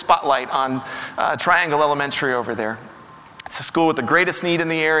laser-focused spotlight on Triangle Elementary over there. It's a school with the greatest need in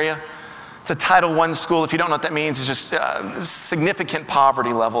the area. It's a Title I school. If you don't know what that means, it's just significant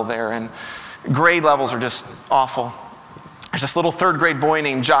poverty level there, and grade levels are just awful. There's this little 3rd grade boy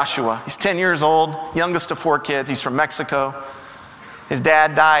named Joshua. He's 10 years old, youngest of 4 kids. He's from Mexico. His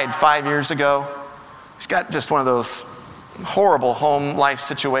dad died 5 years ago. He's got just one of those horrible home life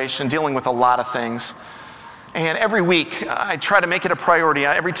situations, dealing with a lot of things. And every week, I try to make it a priority.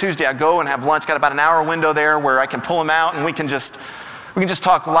 Every Tuesday, I go and have lunch. Got about an hour window there where I can pull him out, and we can just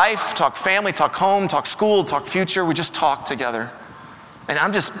talk life, talk family, talk home, talk school, talk future. We just talk together. And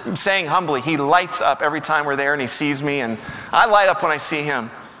I'm just saying humbly, he lights up every time we're there and he sees me, and I light up when I see him.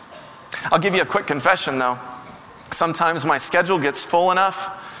 I'll give you a quick confession, though. Sometimes my schedule gets full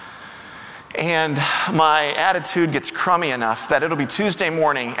enough and my attitude gets crummy enough that it'll be Tuesday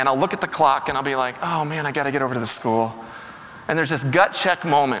morning and I'll look at the clock and I'll be like, oh man, I gotta get over to the school. And there's this gut check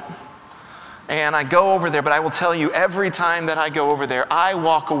moment. And I go over there, but I will tell you, every time that I go over there, I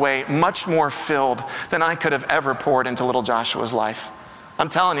walk away much more filled than I could have ever poured into little Joshua's life. I'm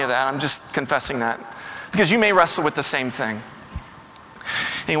telling you that, I'm just confessing that. because you may wrestle with the same thing.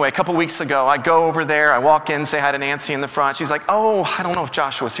 Anyway, a couple weeks ago, I go over there, I walk in, say hi to Nancy in the front. She's like, oh, I don't know if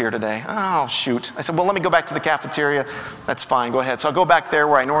Joshua's here today. Oh, shoot. I said, well, let me go back to the cafeteria. That's fine, go ahead. So I'll go back there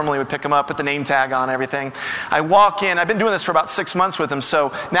where I normally would pick him up, put the name tag on, everything. I walk in, I've been doing this for about 6 months with him,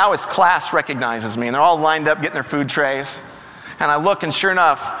 so now his class recognizes me, and they're all lined up getting their food trays. And I look, and sure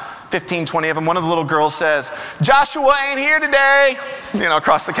enough, 15, 20 of them, one of the little girls says, Joshua ain't here today,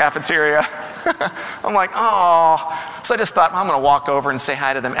 across the cafeteria. I'm like, oh. So I just thought, I'm going to walk over and say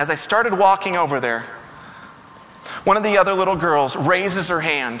hi to them. As I started walking over there, one of the other little girls raises her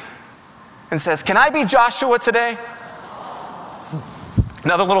hand and says, can I be Joshua today?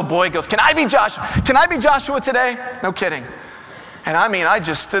 Another little boy goes, can I be Joshua today? No kidding. And I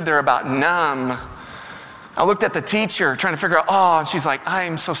just stood there about numb. I looked at the teacher trying to figure out, and she's like,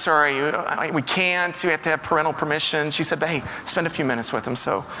 I'm so sorry. We can't. We have to have parental permission. She said, but hey, spend a few minutes with him.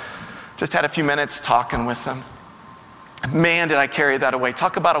 So just had a few minutes talking with them. Man, did I carry that away.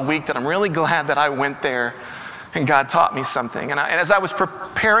 Talk about a week that I'm really glad that I went there and God taught me something. And as I was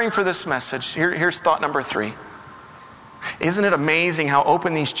preparing for this message, here's thought number 3. Isn't it amazing how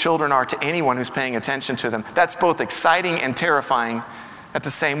open these children are to anyone who's paying attention to them? That's both exciting and terrifying at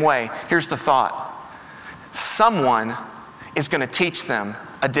the same way. Here's the thought. Someone is going to teach them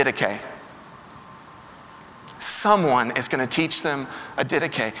a didache. Someone is going to teach them a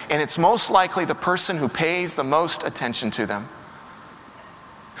didache. And it's most likely the person who pays the most attention to them.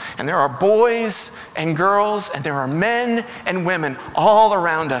 And there are boys and girls, and there are men and women all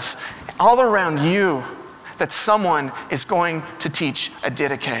around us, all around you, that someone is going to teach a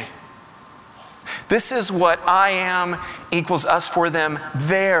didache. This is what I am equals us for them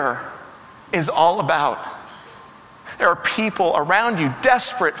there is all about. There are people around you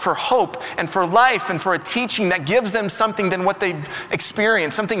desperate for hope and for life and for a teaching that gives them something than what they've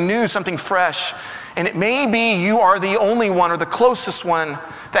experienced, something new, something fresh. And it may be you are the only one or the closest one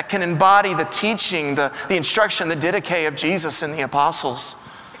that can embody the teaching, the instruction, the didache of Jesus and the apostles.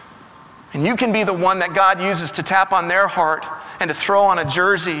 And you can be the one that God uses to tap on their heart and to throw on a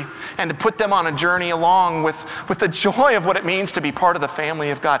jersey and to put them on a journey along with the joy of what it means to be part of the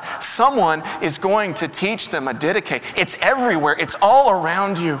family of God. Someone is going to teach them a didache. It's everywhere. It's all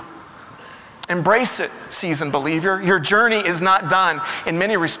around you. Embrace it, seasoned believer. Your journey is not done. In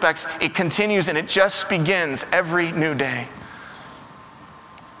many respects, it continues and it just begins every new day.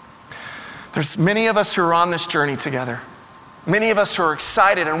 There's many of us who are on this journey together. Many of us who are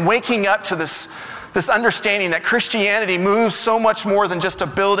excited and waking up to this understanding that Christianity moves so much more than just a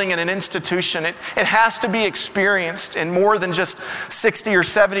building and an institution. It has to be experienced in more than just 60 or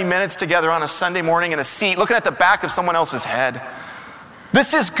 70 minutes together on a Sunday morning in a seat, looking at the back of someone else's head.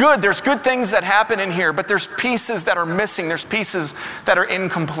 This is good. There's good things that happen in here, but there's pieces that are missing. There's pieces that are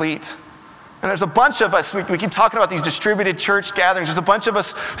incomplete. And there's a bunch of us, we keep talking about these distributed church gatherings. There's a bunch of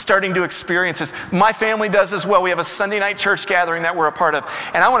us starting to experience this. My family does as well. We have a Sunday night church gathering that we're a part of.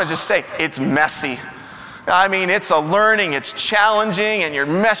 And I want to just say, it's messy. It's a learning, it's challenging, and you're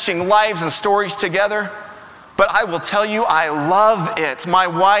meshing lives and stories together. But I will tell you, I love it. My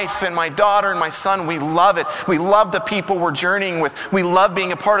wife and my daughter and my son, we love it. We love the people we're journeying with. We love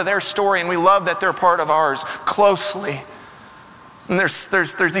being a part of their story, and we love that they're part of ours closely. And there's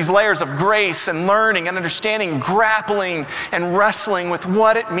these layers of grace and learning and understanding, grappling and wrestling with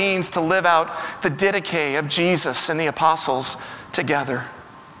what it means to live out the didache of Jesus and the apostles together.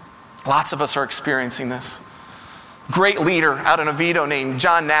 Lots of us are experiencing this. Great leader out in Oviedo named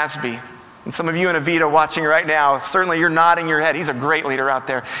John Nasby. And some of you in Oviedo watching right now, certainly you're nodding your head. He's a great leader out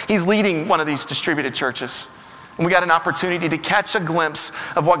there. He's leading one of these distributed churches. And we got an opportunity to catch a glimpse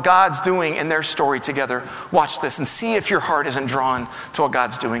of what God's doing in their story together. Watch this and see if your heart isn't drawn to what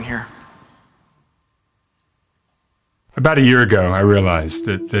God's doing here. About a year ago, I realized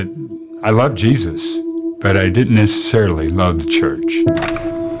that I love Jesus, but I didn't necessarily love the church.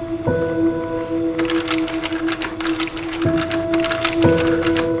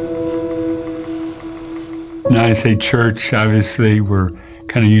 Now I say church, obviously we're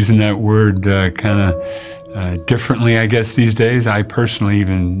kind of using that word differently, I guess, these days. I personally,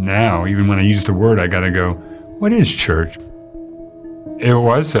 even when I use the word, I gotta go, what is church? It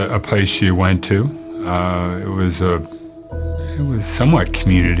was a place you went to. It was somewhat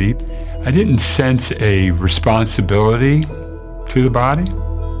community. I didn't sense a responsibility to the body.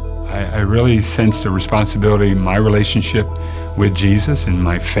 I really sensed a responsibility in my relationship with Jesus and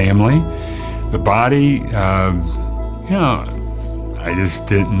my family. The body, I just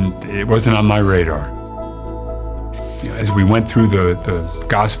didn't, it wasn't on my radar. As we went through the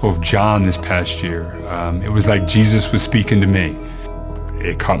Gospel of John this past year, it was like Jesus was speaking to me.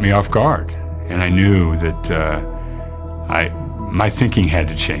 It caught me off guard. And I knew that my thinking had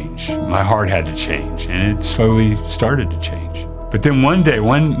to change. My heart had to change. And it slowly started to change. But then one day,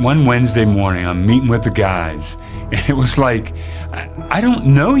 one Wednesday morning, I'm meeting with the guys. And it was like, I don't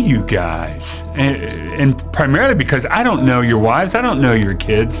know you guys. And primarily because I don't know your wives. I don't know your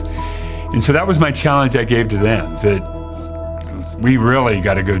kids. And so that was my challenge I gave to them, that we really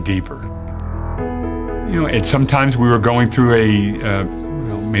got to go deeper. You know, and sometimes we were going through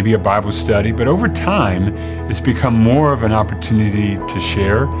maybe a Bible study, but over time, it's become more of an opportunity to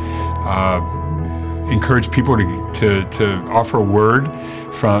share, encourage people to offer a word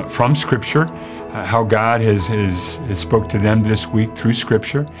from Scripture, how God has spoke to them this week through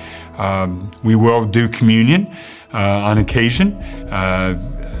Scripture. We will do communion on occasion.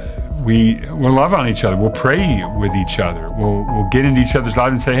 We'll love on each other. We'll pray with each other. We'll get into each other's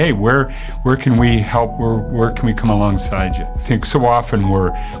lives and say, hey, where can we help? Where can we come alongside you? I think so often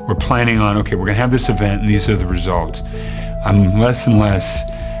we're planning on, okay, we're going to have this event and these are the results. I'm less and less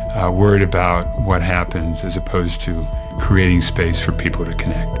worried about what happens as opposed to creating space for people to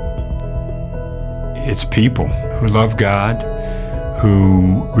connect. It's people who love God,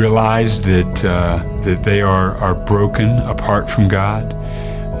 who realize that they are broken apart from God,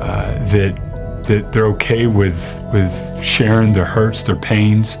 that they're okay with sharing their hurts, their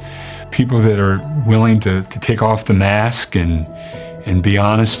pains, people that are willing to take off the mask and be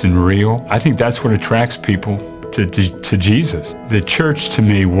honest and real. I think that's what attracts people to Jesus. The church to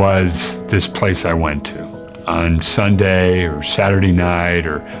me was this place I went to on Sunday or Saturday night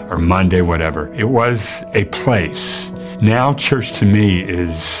or Monday, whatever. It was a place. Now church to me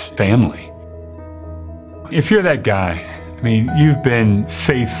is family. If you're that guy, I mean, you've been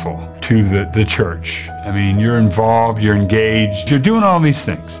faithful to the church. I mean, you're involved, you're engaged, you're doing all these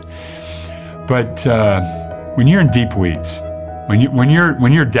things. But when you're in deep weeds, when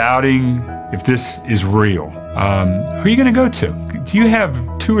you're doubting if this is real, who are you going to go to? Do you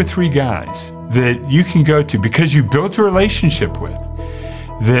have 2 or 3 guys that you can go to because you built a relationship with,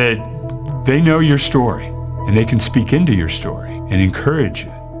 that they know your story and they can speak into your story and encourage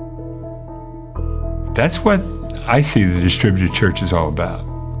you? That's what I see the distributed church is all about.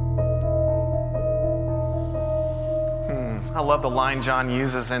 I love the line John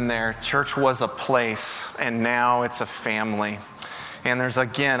uses in there. Church was a place, and now it's a family. And there's,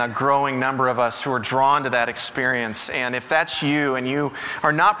 again, a growing number of us who are drawn to that experience. And if that's you and you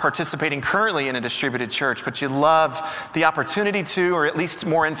are not participating currently in a distributed church, but you love the opportunity to, or at least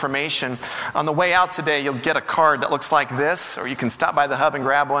more information, on the way out today, you'll get a card that looks like this, or you can stop by the hub and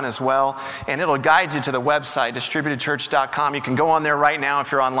grab one as well. And it'll guide you to the website, distributedchurch.com. You can go on there right now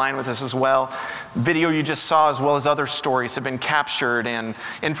if you're online with us as well. Video you just saw, as well as other stories, have been captured, and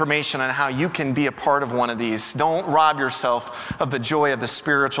information on how you can be a part of one of these. Don't rob yourself of the joy of the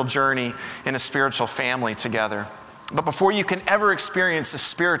spiritual journey in a spiritual family together. But before you can ever experience a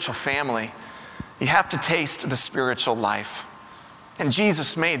spiritual family, you have to taste the spiritual life. And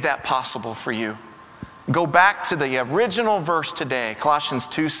Jesus made that possible for you. Go back to the original verse today, Colossians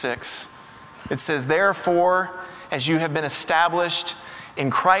 2:6. It says, therefore, as you have been established in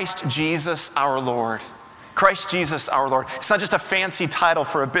Christ Jesus our Lord. Christ Jesus our Lord. It's not just a fancy title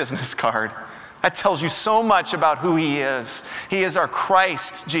for a business card. That tells you so much about who he is. He is our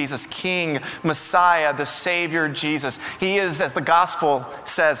Christ Jesus, King, Messiah, the Savior Jesus. He is, as the gospel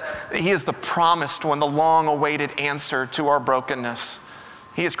says, he is the promised one, the long-awaited answer to our brokenness.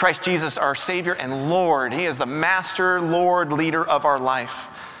 He is Christ Jesus, our Savior and Lord. He is the master, Lord, leader of our life.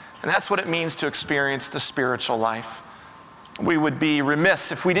 And that's what it means to experience the spiritual life. We would be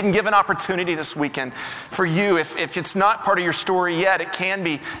remiss if we didn't give an opportunity this weekend for you, if it's not part of your story yet, it can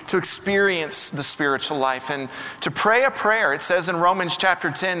be, to experience the spiritual life and to pray a prayer. It says in Romans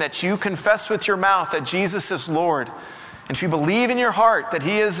chapter 10 that you confess with your mouth that Jesus is Lord. And if you believe in your heart that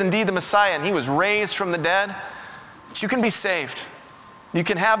he is indeed the Messiah and he was raised from the dead, that you can be saved. You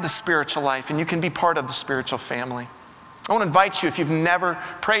can have the spiritual life and you can be part of the spiritual family. I want to invite you, if you've never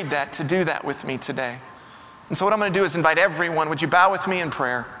prayed that, to do that with me today. And so what I'm going to do is invite everyone, would you bow with me in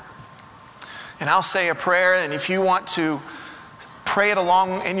prayer? And I'll say a prayer, and if you want to pray it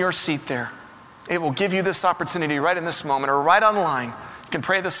along in your seat there, it will give you this opportunity right in this moment or right online. You can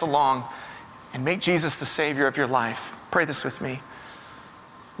pray this along and make Jesus the Savior of your life. Pray this with me.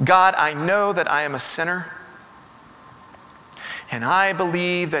 God, I know that I am a sinner, and I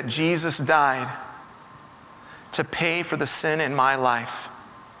believe that Jesus died to pay for the sin in my life.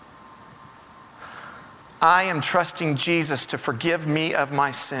 I am trusting Jesus to forgive me of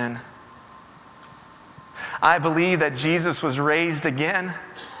my sin. I believe that Jesus was raised again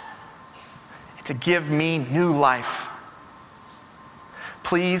to give me new life.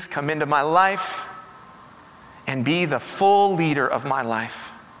 Please come into my life and be the full leader of my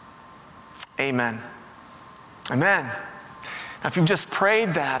life. Amen. Amen. Now, if you've just prayed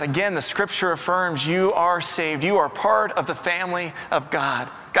that, again, the scripture affirms you are saved. You are part of the family of God.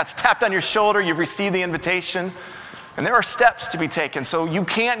 God's tapped on your shoulder. You've received the invitation. And there are steps to be taken. So you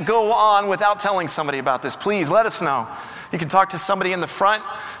can't go on without telling somebody about this. Please let us know. You can talk to somebody in the front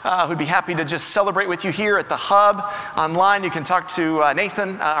who'd be happy to just celebrate with you here at the hub. Online, you can talk to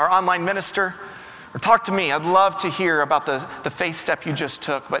Nathan, our online minister, or talk to me. I'd love to hear about the faith step you just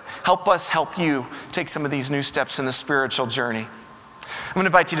took, but help us help you take some of these new steps in the spiritual journey. I'm going to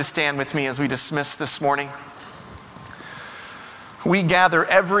invite you to stand with me as we dismiss this morning. We gather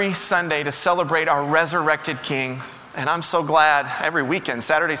every Sunday to celebrate our resurrected King, and I'm so glad every weekend,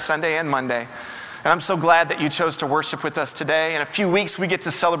 Saturday, Sunday, and Monday. And I'm so glad that you chose to worship with us today. In a few weeks, we get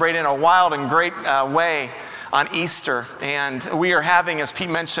to celebrate in a wild and great way on Easter. And we are having, as Pete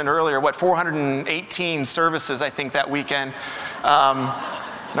mentioned earlier, 418 services, I think, that weekend.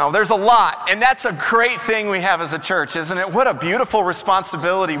 No, there's a lot. And that's a great thing we have as a church, isn't it? What a beautiful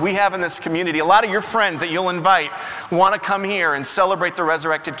responsibility we have in this community. A lot of your friends that you'll invite want to come here and celebrate the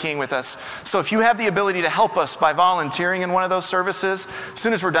resurrected King with us. So if you have the ability to help us by volunteering in one of those services, as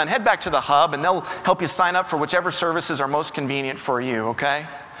soon as we're done, head back to the hub and they'll help you sign up for whichever services are most convenient for you, okay?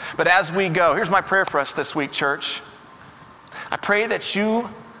 But as we go, here's my prayer for us this week, church. I pray that you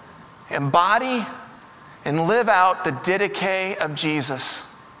embody and live out the didache of Jesus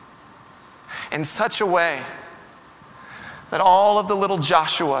in such a way that all of the little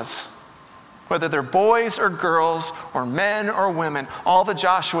Joshuas, whether they're boys or girls or men or women, all the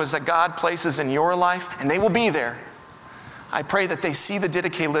Joshuas that God places in your life, and they will be there, I pray that they see the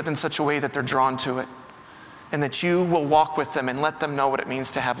didache lived in such a way that they're drawn to it, and that you will walk with them and let them know what it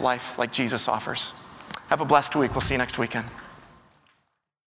means to have life like Jesus offers. Have a blessed week. We'll see you next weekend.